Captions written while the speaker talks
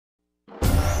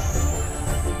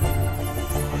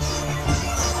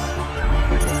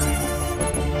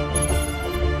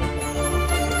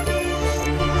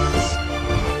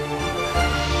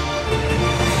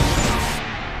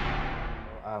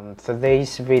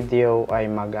Today's video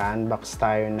ay mag-unbox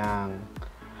tayo ng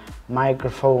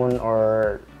microphone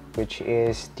which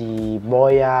is the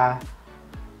Boya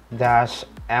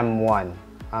BY-M1.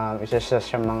 Isa siya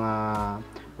sa mga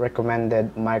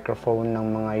recommended microphone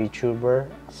ng mga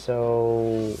YouTuber. So,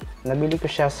 nabili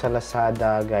ko siya sa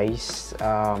Lazada, guys.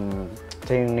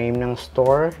 Ito yung name ng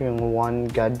store, yung One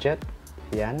Gadget.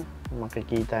 Yan,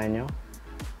 makikita nyo.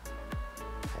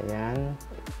 Ayan.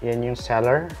 Yan yung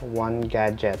seller, One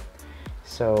Gadget.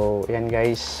 So, yan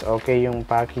guys. Okay yung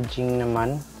packaging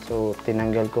naman. So,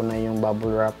 tinanggal ko na yung bubble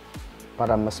wrap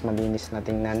para mas malinis na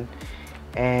tingnan.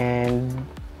 And,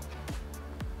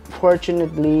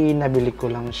 fortunately, nabili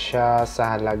ko lang siya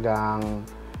sa halagang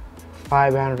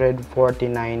 549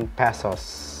 pesos.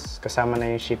 Kasama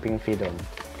na yung shipping fee doon.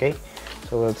 Okay?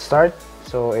 So, let's start.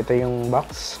 So, ito yung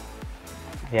box.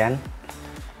 Ayan.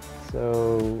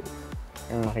 So,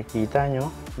 yung makikita nyo,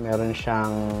 meron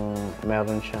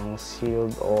siyang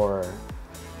sealed or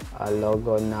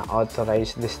logo na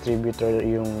authorized distributor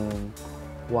yung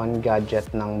One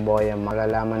Gadget ng Boya.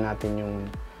 Malalaman natin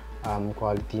yung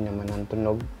quality naman ng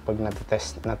tunog pag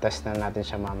na-test na natin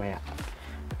siya mamaya.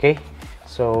 Okay,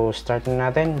 so start na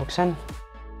natin, buksan.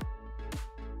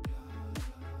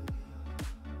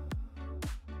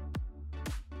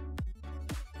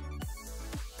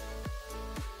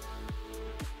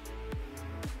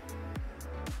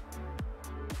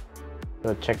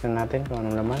 So, check na natin kung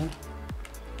anong laman.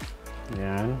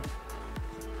 Ayan.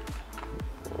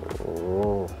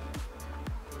 Oh,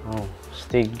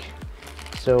 stig.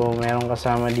 So, meron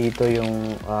kasama dito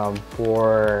yung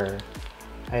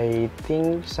I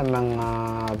think sa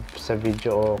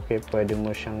video okay, pwede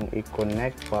mo siyang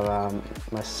i-connect para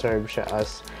mas serve siya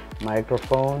as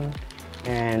microphone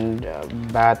and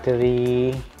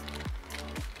battery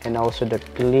and also the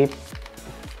clip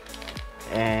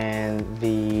and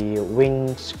the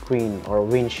windscreen or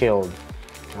windshield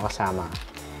na kasama.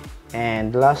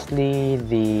 And lastly,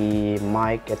 the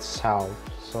mic itself.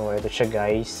 So, ito siya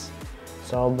guys.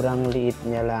 Sobrang liit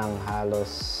niya lang. Halos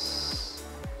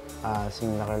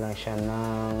singlaki lang siya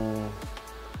ng...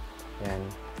 Yan.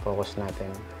 Focus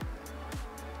natin.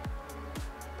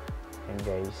 Yan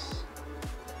guys.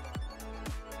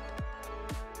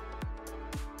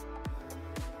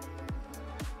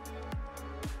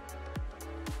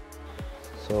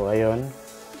 So, ayun.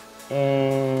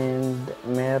 And,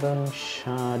 meron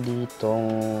siya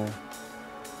ditong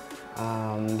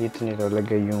dito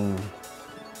nilalagay yung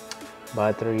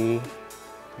battery.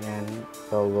 Yan,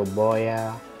 logo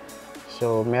Boya.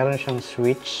 So, meron siyang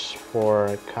switch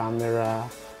for camera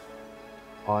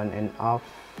on and off.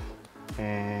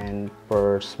 And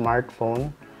for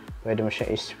smartphone, pwede mo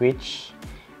siya i-switch.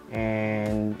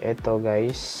 And ito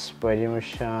guys, pwede mo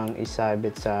siyang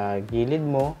isabit sa gilid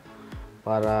mo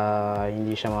para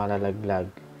hindi siya malalaglag.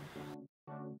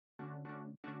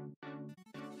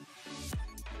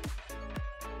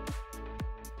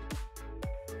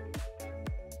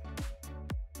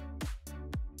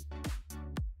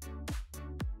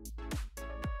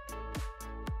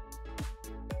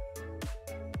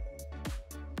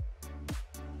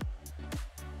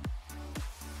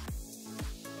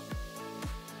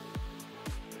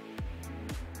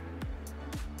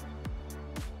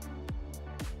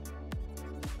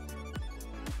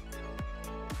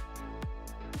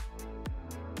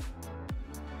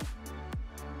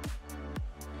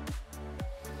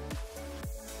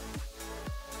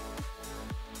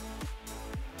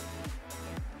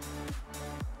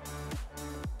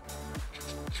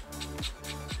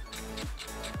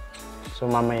 So,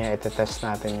 mamaya iti-test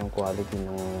natin yung quality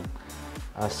ng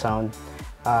sound.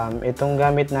 Itong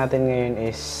gamit natin ngayon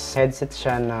is headset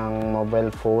siya ng mobile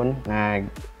phone na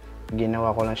ginawa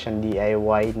ko lang siyang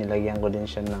DIY. Nilagyan ko din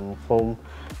siya ng foam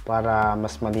para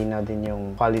mas malinaw din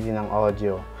yung quality ng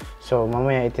audio. So,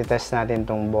 mamaya iti-test natin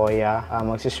itong Boya.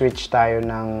 Magsiswitch tayo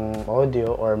ng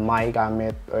audio or mic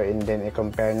gamit and then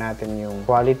i-compare natin yung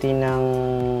quality ng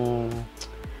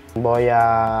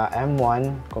Boya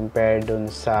M1 compare dun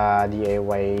sa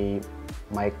DIY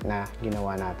mic na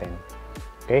ginawa natin.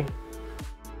 Okay?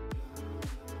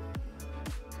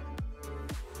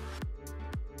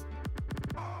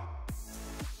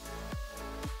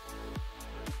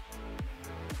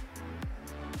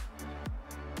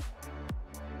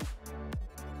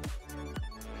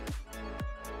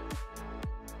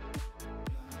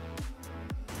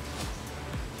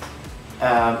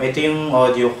 Ito yung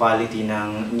audio quality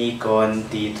ng Nikon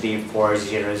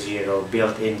D3400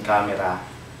 built-in camera.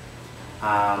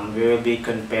 We will be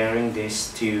comparing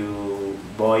this to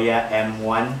Boya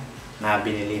M1 na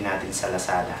binili natin sa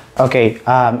Lazada. Okay,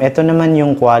 ito naman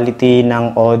yung quality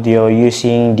ng audio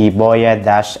using the Boya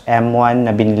BY-M1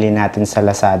 na binili natin sa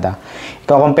Lazada.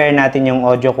 I-compare natin yung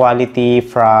audio quality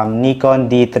from Nikon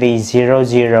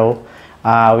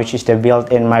D3400 which is the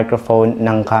built-in microphone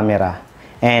ng camera.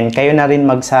 And kayo na rin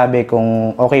magsabi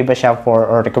kung okay ba siya for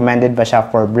or recommended ba siya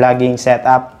for vlogging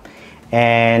setup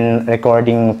and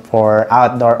recording for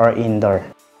outdoor or indoor.